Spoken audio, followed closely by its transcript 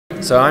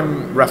So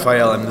I'm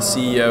Raphael. I'm the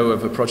CEO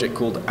of a project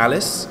called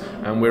Alice,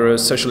 and we're a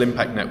social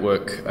impact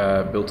network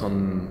built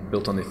on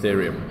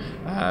Ethereum.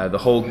 The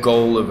whole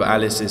goal of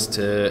Alice is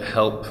to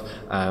help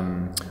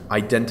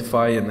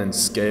identify and then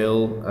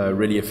scale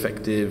really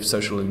effective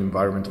social and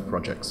environmental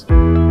projects.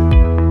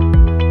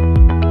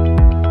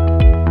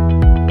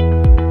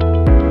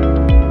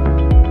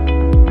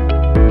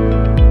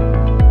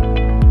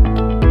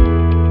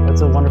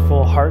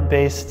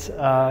 Heart-based,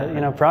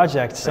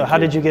 project. So how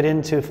did you get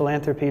into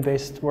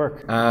philanthropy-based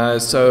work?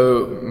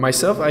 So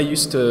myself, I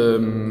used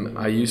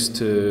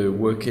to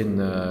work in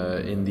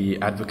the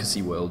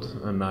advocacy world,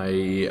 and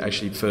I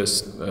actually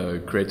first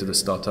created a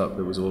startup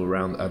that was all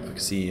around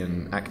advocacy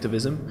and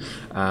activism.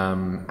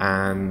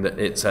 And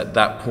it's at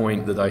that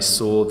point that I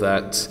saw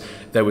that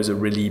there was a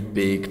really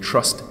big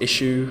trust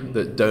issue,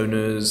 that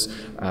donors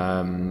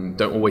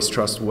don't always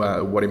trust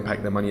what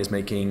impact their money is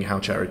making, how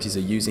charities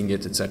are using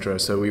it, etc.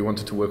 So we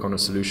wanted to work on a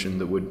solution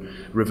that would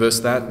reverse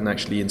that and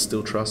actually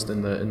instill trust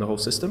in the whole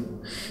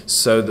system.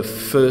 So the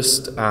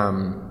first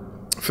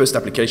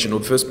application, or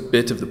the first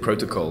bit of the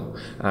protocol,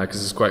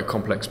 because it's quite a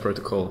complex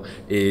protocol,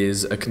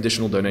 is a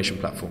conditional donation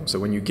platform. So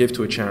when you give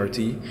to a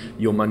charity,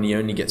 your money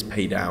only gets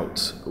paid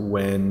out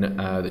when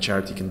the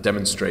charity can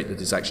demonstrate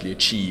that it's actually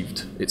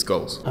achieved its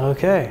goals.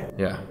 Okay.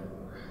 Yeah.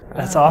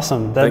 That's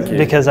awesome. Thank you.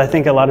 Because I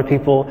think a lot of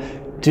people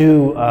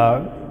do,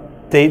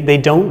 they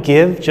don't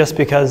give just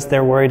because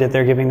they're worried that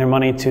they're giving their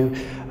money to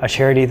a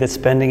charity that's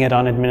spending it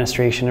on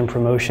administration and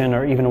promotion,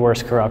 or even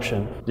worse,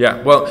 corruption.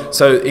 Yeah, well,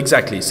 so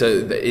exactly.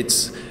 So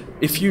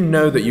if you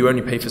know that you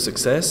only pay for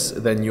success,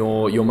 then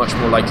you're much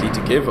more likely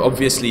to give.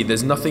 Obviously,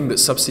 there's nothing that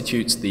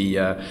substitutes the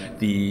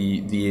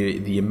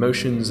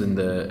emotions and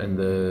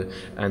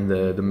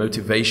the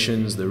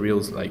motivations, the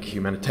real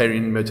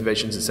humanitarian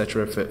motivations,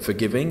 etc. for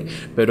giving.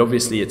 But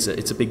obviously, it's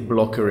a big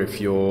blocker if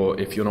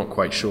you're not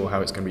quite sure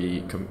how it's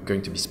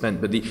going to be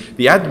spent. But the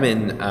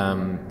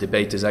admin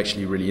debate is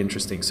actually really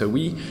interesting. So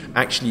we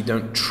actually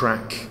don't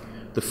track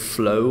the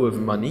flow of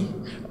money.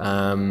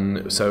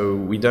 So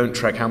we don't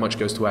track how much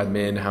goes to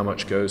admin, how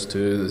much goes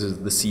to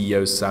the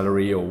CEO's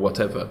salary or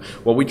whatever.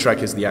 What we track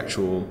is the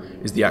actual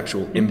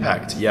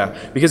impact. Yeah,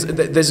 because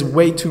there's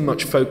way too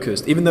much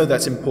focus, even though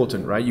that's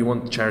important, right? You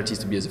want charities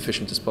to be as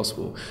efficient as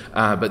possible,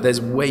 but there's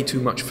way too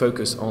much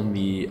focus on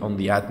the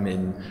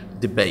admin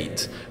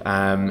debate,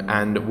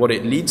 and what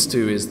it leads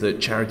to is that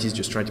charities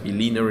just try to be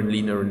leaner and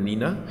leaner and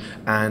leaner,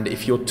 and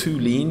if you're too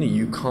lean,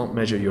 you can't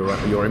measure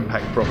your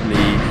impact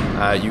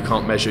properly, you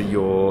can't measure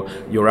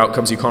your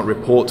outcomes, you can't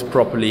report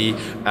properly,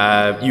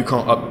 you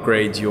can't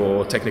upgrade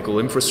your technical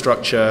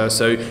infrastructure,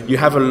 so you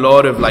have a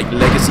lot of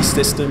legacy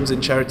systems in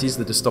charities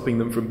that are stopping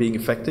them from being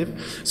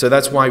effective. So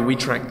that's why we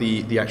track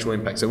the actual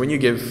impact. So when you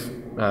give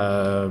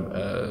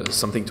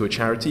something to a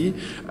charity,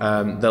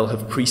 they'll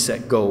have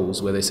preset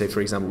goals where they say,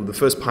 for example, the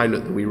first pilot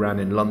that we ran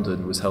in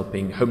London was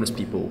helping homeless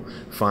people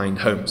find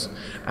homes,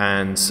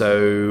 and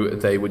so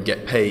they would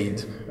get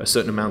paid a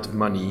certain amount of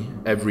money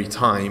every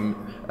time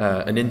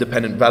an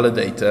independent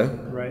validator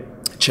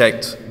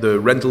checked the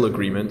rental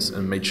agreements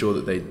and made sure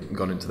that they'd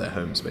gone into their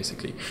homes,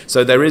 basically.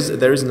 So there is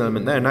an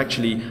element there, and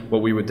actually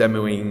what we were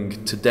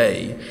demoing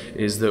today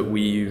is that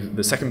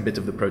the second bit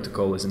of the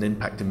protocol is an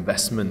impact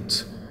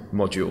investment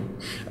module,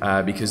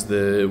 because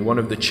one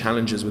of the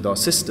challenges with our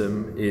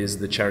system is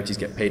the charities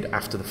get paid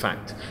after the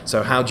fact.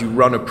 So how do you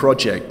run a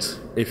project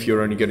if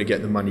you're only going to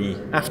get the money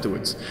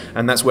afterwards?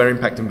 And that's where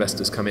impact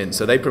investors come in.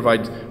 So they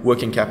provide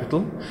working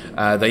capital,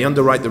 they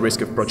underwrite the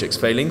risk of projects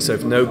failing, so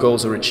if no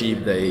goals are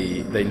achieved,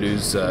 they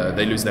lose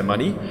their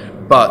money.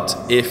 But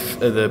if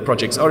the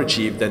projects are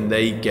achieved, then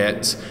they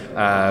get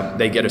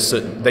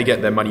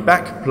their money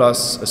back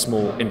plus a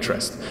small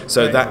interest.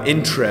 So that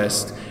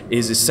interest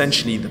is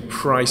essentially the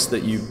price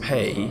that you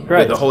pay,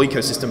 that the whole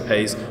ecosystem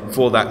pays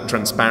for that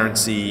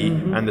transparency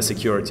and the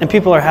security. And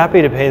people are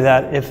happy to pay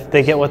that if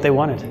they get what they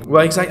wanted.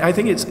 Well, exactly. I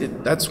think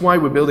that's why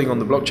we're building on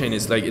the blockchain.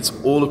 It's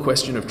all a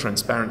question of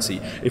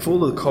transparency. If all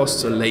the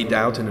costs are laid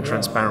out in a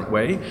transparent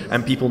way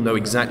and people know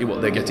exactly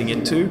what they're getting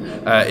into,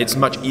 it's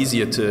much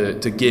easier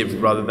to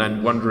give rather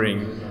than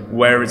wondering,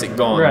 where is it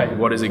gone?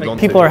 What is it gone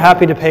to? People are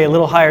happy to pay a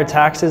little higher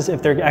taxes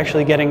if they're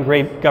actually getting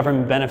great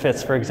government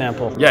benefits, for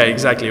example. Yeah,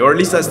 exactly. Or at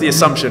least that's the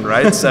assumption,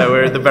 right? So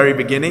we're at the very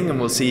beginning, and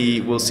we'll see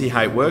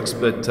how it works.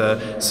 But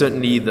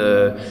certainly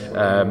the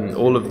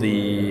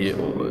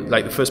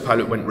first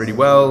pilot went really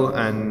well,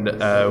 and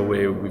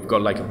we've got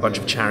a bunch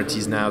of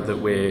charities now that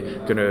we're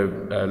going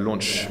to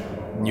launch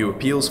new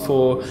appeals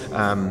for,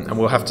 and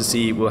we'll have to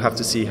see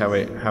how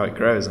it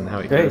grows and how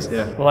it goes.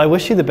 Yeah. Well, I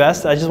wish you the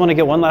best. I just want to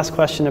get one last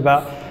question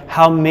about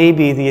how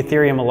maybe the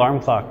Ethereum alarm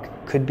clock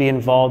could be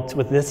involved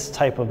with this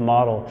type of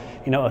model,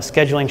 you know, of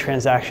scheduling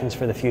transactions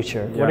for the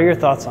future. What are your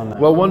thoughts on that?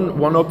 Well,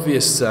 one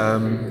obvious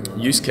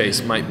use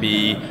case might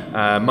be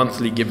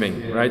monthly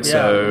giving, right?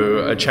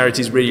 So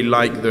charities really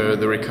like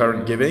the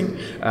recurrent giving,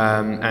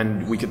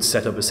 and we could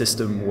set up a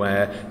system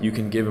where you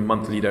can give a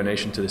monthly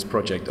donation to this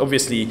project.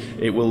 Obviously,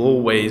 it will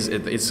always,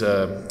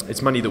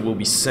 it's money that will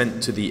be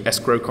sent to the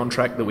escrow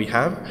contract that we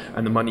have,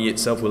 and the money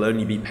itself will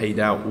only be paid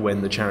out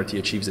when the charity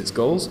achieves its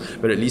goals,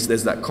 but at least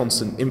there's that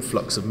constant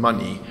influx of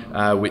money,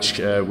 which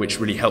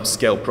really helps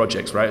scale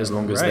projects, right? As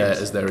long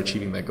as they're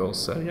achieving their goals.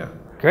 So yeah.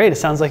 Great, it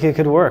sounds like it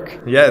could work.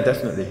 Yeah,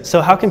 definitely.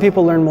 So how can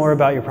people learn more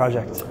about your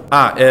project?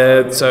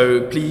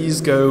 So please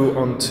go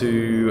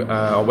onto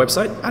our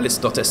website,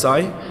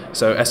 Alice.si.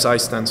 So SI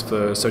stands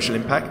for social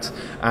impact.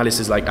 Alice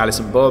is like Alice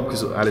and Bob,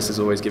 because Alice is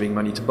always giving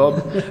money to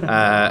Bob.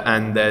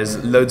 And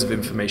there's loads of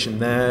information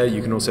there.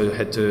 You can also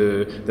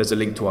there's a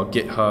link to our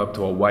GitHub,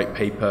 to our white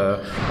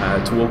paper,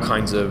 to all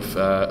kinds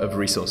of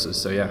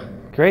resources. So yeah.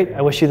 Great,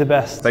 I wish you the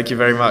best. Thank you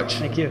very much.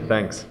 Thank you.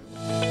 Thanks.